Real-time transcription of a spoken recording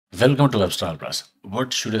Welcome to WebStylePress.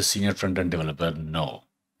 What should a senior front-end developer know?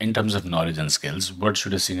 In terms of knowledge and skills, what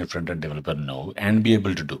should a senior front-end developer know and be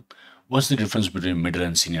able to do? What's the difference between middle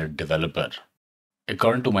and senior developer?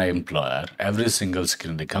 According to my employer, every single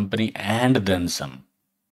skill in the company and then some.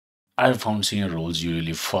 I've found senior roles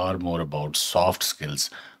usually far more about soft skills,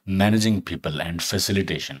 managing people, and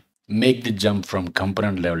facilitation. Make the jump from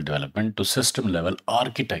component level development to system level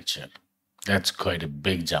architecture. That's quite a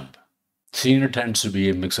big jump. Senior tends to be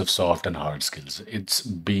a mix of soft and hard skills. It's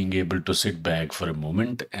being able to sit back for a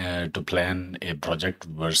moment to plan a project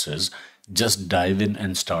versus just dive in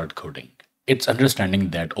and start coding. It's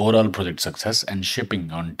understanding that overall project success and shipping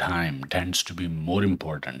on time tends to be more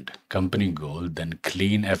important company goal than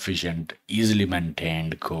clean, efficient, easily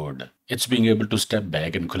maintained code. It's being able to step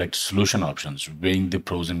back and collect solution options, weighing the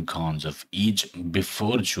pros and cons of each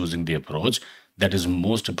before choosing the approach that is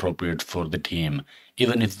most appropriate for the team,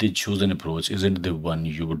 even if the chosen approach isn't the one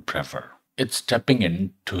you would prefer. It's stepping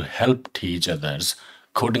in to help teach others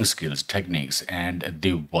coding skills, techniques, and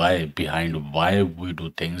the why behind why we do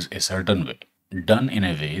things a certain way, done in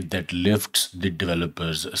a way that lifts the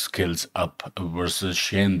developers' skills up versus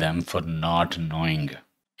shame them for not knowing.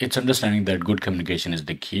 It's understanding that good communication is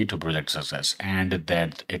the key to project success and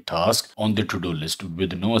that a task on the to-do list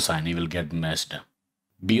with no assignee will get missed.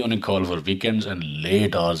 Be on a call for weekends and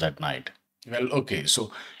late hours at night. Well, okay,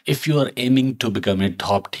 so if you are aiming to become a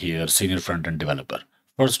top tier senior front end developer,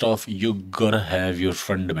 first off, you gotta have your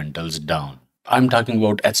fundamentals down. I'm talking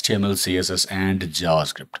about HTML, CSS, and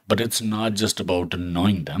JavaScript, but it's not just about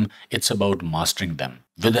knowing them, it's about mastering them.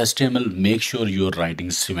 With HTML, make sure you're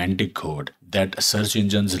writing semantic code that search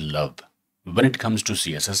engines love. When it comes to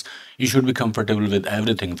CSS, you should be comfortable with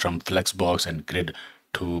everything from Flexbox and Grid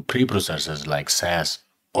to preprocessors like SAS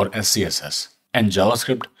or SCSS. And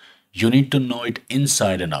JavaScript, you need to know it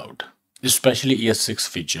inside and out, especially ES6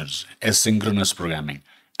 features, asynchronous programming,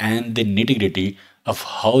 and the nitty gritty of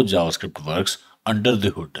how JavaScript works under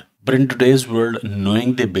the hood. But in today's world,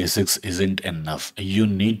 knowing the basics isn't enough. You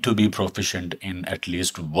need to be proficient in at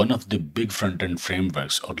least one of the big front-end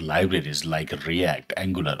frameworks or libraries like React,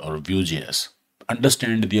 Angular, or Vue.js.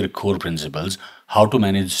 Understand their core principles, how to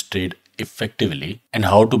manage state effectively, and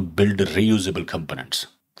how to build reusable components.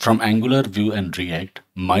 From Angular, Vue, and React,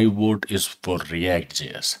 my vote is for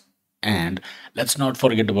React.js. And let's not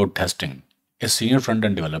forget about testing. A senior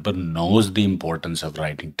front-end developer knows the importance of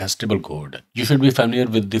writing testable code. You should be familiar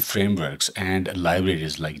with the frameworks and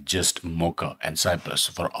libraries like Gist, Mocha, and Cypress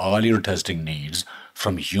for all your testing needs,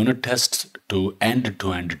 from unit tests to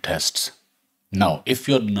end-to-end tests. Now, if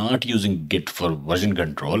you're not using Git for version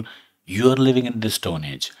control, you are living in the Stone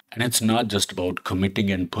Age. And it's not just about committing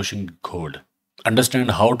and pushing code. Understand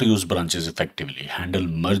how to use branches effectively, handle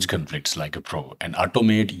merge conflicts like a pro, and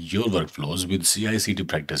automate your workflows with CI/CD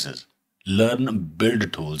practices. Learn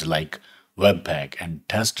build tools like Webpack and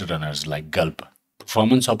test runners like Gulp.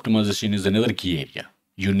 Performance optimization is another key area.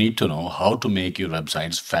 You need to know how to make your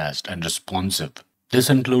websites fast and responsive. This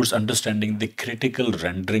includes understanding the critical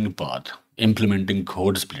rendering path, implementing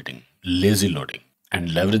code splitting, lazy loading, and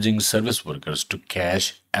leveraging service workers to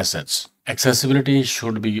cache assets. Accessibility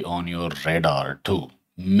should be on your radar too.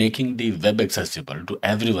 Making the web accessible to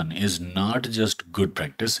everyone is not just good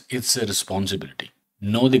practice, it's a responsibility.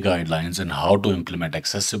 Know the guidelines and how to implement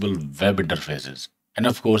accessible web interfaces. And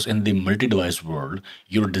of course, in the multi-device world,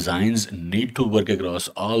 your designs need to work across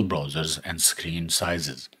all browsers and screen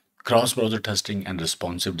sizes. Cross-browser testing and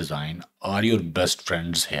responsive design are your best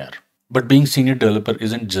friends here. But being senior developer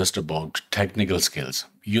isn't just about technical skills.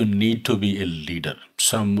 You need to be a leader,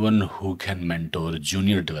 someone who can mentor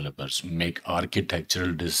junior developers, make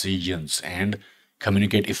architectural decisions, and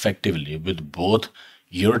communicate effectively with both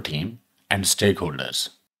your team and stakeholders.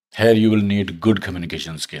 Here you will need good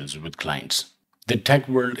communication skills with clients. The tech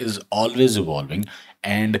world is always evolving,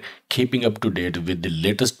 and keeping up to date with the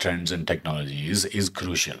latest trends and technologies is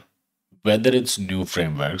crucial. Whether it's new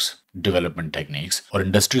frameworks, development techniques, or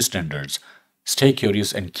industry standards, stay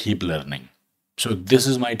curious and keep learning. So, this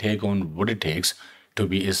is my take on what it takes to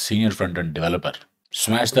be a senior front-end developer.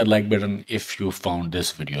 Smash that like button if you found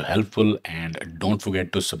this video helpful, and don't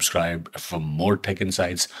forget to subscribe for more tech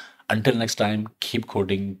insights. Until next time, keep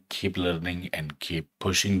coding, keep learning, and keep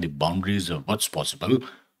pushing the boundaries of what's possible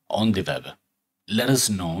on the web. Let us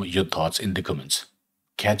know your thoughts in the comments.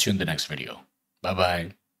 Catch you in the next video. Bye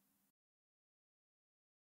bye.